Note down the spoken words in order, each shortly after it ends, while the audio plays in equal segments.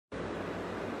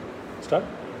Start.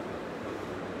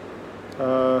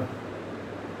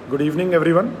 Good evening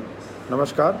everyone,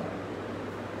 नमस्कार।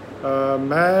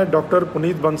 मैं doctor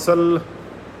Puneet Bansal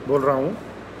बोल रहा हूँ।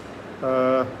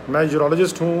 मैं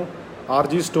यूरोलॉजिस्ट हूँ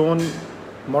RG stone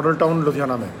model town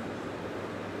Ludhiana में।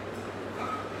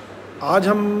 आज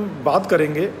हम बात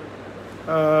करेंगे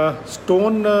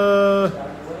स्टोन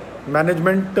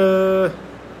मैनेजमेंट,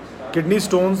 किडनी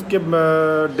स्टोन्स के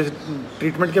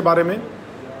ट्रीटमेंट के बारे में,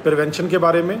 प्रिवेंशन के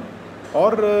बारे में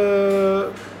और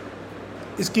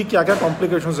इसकी क्या क्या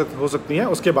कॉम्प्लिकेशंस हो सकती हैं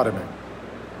उसके बारे में।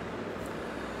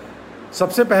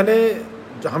 सबसे पहले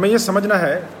हमें ये समझना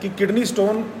है कि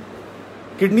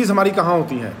किडनीज हमारी कहाँ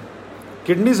होती हैं।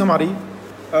 किडनीज हमारी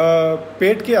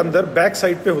पेट के अंदर बैक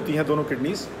साइड पे होती हैं दोनों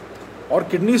किडनीज। और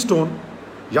किडनी स्टोन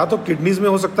या तो किडनीज में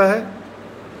हो सकता है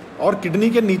और किडनी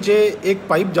के नीचे एक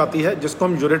पाइप जाती है जिसको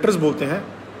हम यूरेटर्स बोलते हैं,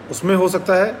 उसमें हो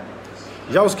सकता है,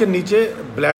 या उसके नीचे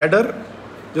ब्लैडर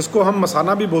जिसको हम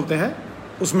मसाना भी बोलते हैं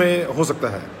उसमें हो सकता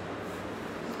है।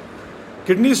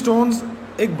 किडनी स्टोन्स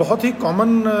एक बहुत ही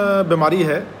कॉमन बीमारी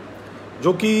है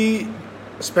जो कि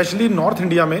स्पेशली नॉर्थ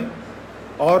इंडिया में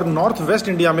और नॉर्थ वेस्ट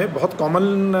इंडिया में बहुत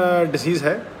कॉमन डिसीज़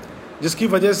है, जिसकी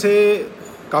वजह से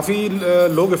काफ़ी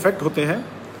लोग इफ़ेक्ट होते हैं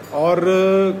और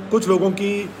कुछ लोगों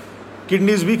की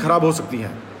किडनीज भी ख़राब हो सकती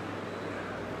हैं।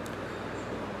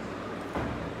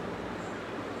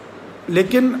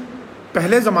 लेकिन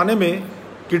पहले ज़माने में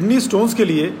किडनी स्टोन्स के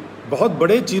लिए बहुत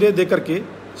बड़े चीरे दे करके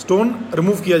स्टोन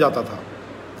रिमूव किया जाता था।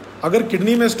 अगर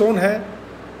किडनी में स्टोन है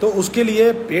तो उसके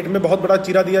लिए पेट में बहुत बड़ा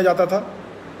चीरा दिया जाता था।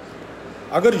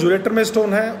 अगर यूरेटर में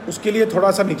स्टोन है उसके लिए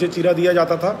थोड़ा सा नीचे चीरा दिया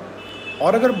जाता था।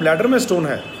 और अगर ब्लैडर में स्टोन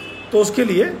है तो उसके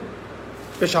लिए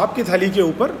पेशाब की थैली के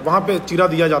ऊपर वहाँ पे चीरा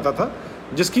दिया जाता था,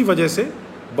 जिसकी वजह से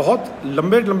बहुत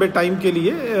लंबे टाइम के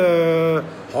लिए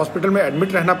हॉस्पिटल में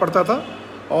एडमिट रहना पड़ता था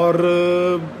और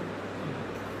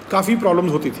काफ़ी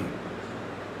प्रॉब्लम्स होती थी।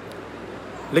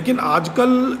 लेकिन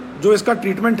आजकल जो इसका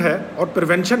ट्रीटमेंट है और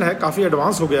प्रिवेंशन है काफ़ी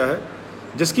एडवांस हो गया है,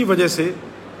 जिसकी वजह से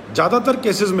ज़्यादातर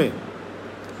केसेस में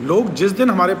लोग जिस दिन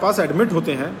हमारे पास एडमिट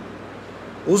होते हैं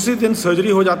उसी दिन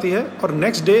सर्जरी हो जाती है और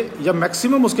नेक्स्ट डे या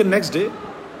मैक्सिमम उसके नेक्स्ट डे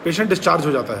पेशेंट डिस्चार्ज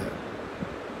हो जाता है।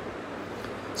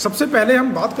 सबसे पहले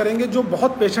हम बात करेंगे, जो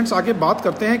बहुत पेशेंट्स आके बात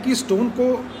करते हैं कि स्टोन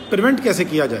को प्रिवेंट कैसे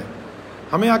किया जाए।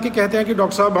 हमें आके कहते हैं कि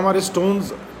डॉक्टर साहब हमारे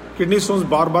किडनी स्टोन्स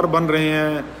बार बार बन रहे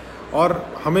हैं और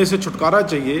हमें इसे छुटकारा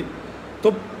चाहिए।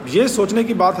 तो ये सोचने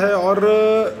की बात है और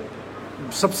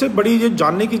सबसे बड़ी ये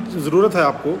जानने की ज़रूरत है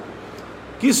आपको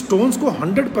कि स्टोन्स को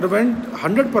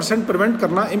 100% प्रिवेंट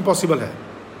करना इम्पॉसिबल है।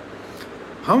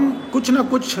 हम कुछ ना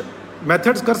कुछ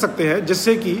मेथड्स कर सकते हैं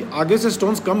जिससे कि आगे से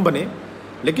स्टोन्स कम बने,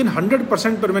 लेकिन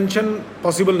 100% प्रिवेंशन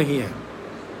पॉसिबल नहीं है।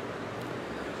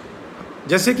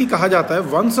 जैसे कि कहा जाता है,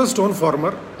 once a stone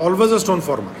farmer always a stone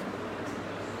farmer.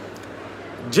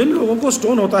 जिन लोगों को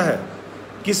स्टोन होता है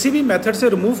किसी भी मेथड से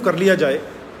रिमूव कर लिया जाए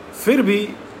फिर भी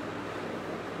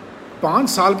 5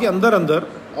 साल के अंदर अंदर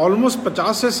ऑलमोस्ट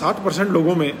 50 से 60%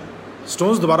 लोगों में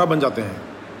स्टोन्स दोबारा बन जाते हैं।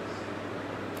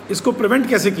 इसको प्रिवेंट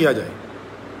कैसे किया जाए,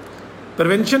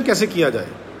 प्रिवेंशन कैसे किया जाए?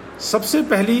 सबसे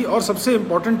पहली और सबसे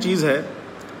इम्पॉर्टेंट चीज़ है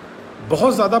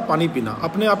बहुत ज़्यादा पानी पीना,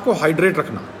 अपने आप को हाइड्रेट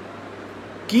रखना।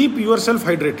 Keep yourself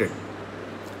hydrated.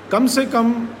 कम से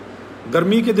कम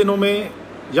गर्मी के दिनों में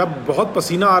या बहुत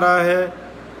पसीना आ रहा है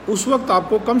उस वक्त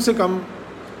आपको कम से कम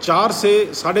 4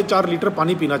 से 4.5 लीटर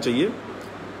पानी पीना चाहिए।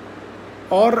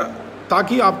 और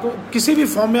ताकि आपको किसी भी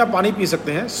फॉर्म में आप पानी पी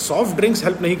सकते हैं, सॉफ्ट ड्रिंक्स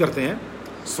हेल्प नहीं करते हैं,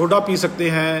 सोडा पी सकते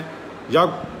हैं या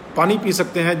पानी पी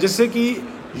सकते हैं, जिससे कि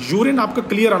यूरिन आपका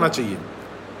क्लियर आना चाहिए।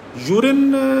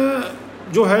 यूरिन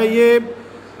जो है ये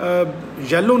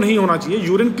येलो नहीं होना चाहिए,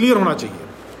 यूरिन क्लियर होना चाहिए।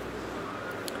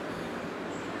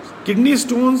 किडनी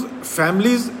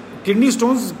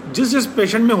स्टोन्स जिस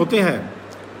पेशेंट में होते हैं,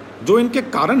 जो इनके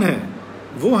कारण हैं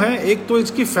वो हैं, एक तो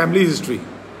इसकी फैमिली हिस्ट्री,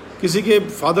 किसी के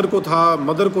फादर को था,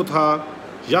 मदर को था,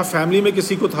 या फैमिली में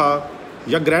किसी को था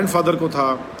या ग्रैंडफादर को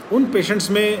था। उन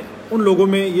पेशेंट्स में, उन लोगों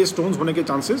में ये स्टोन्स होने के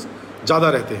चांसेस ज़्यादा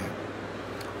रहते हैं।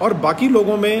 और बाकी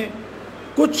लोगों में,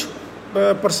 कुछ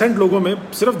परसेंट लोगों में,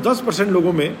 सिर्फ 10%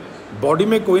 लोगों में बॉडी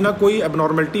में कोई ना कोई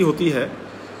एबनॉर्मेलिटी होती है,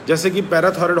 जैसे कि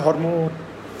पैराथायरॉयड हार्मोन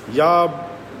या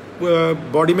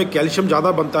बॉडी में कैल्शियम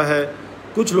ज़्यादा बनता है।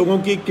 कुछ लोगों की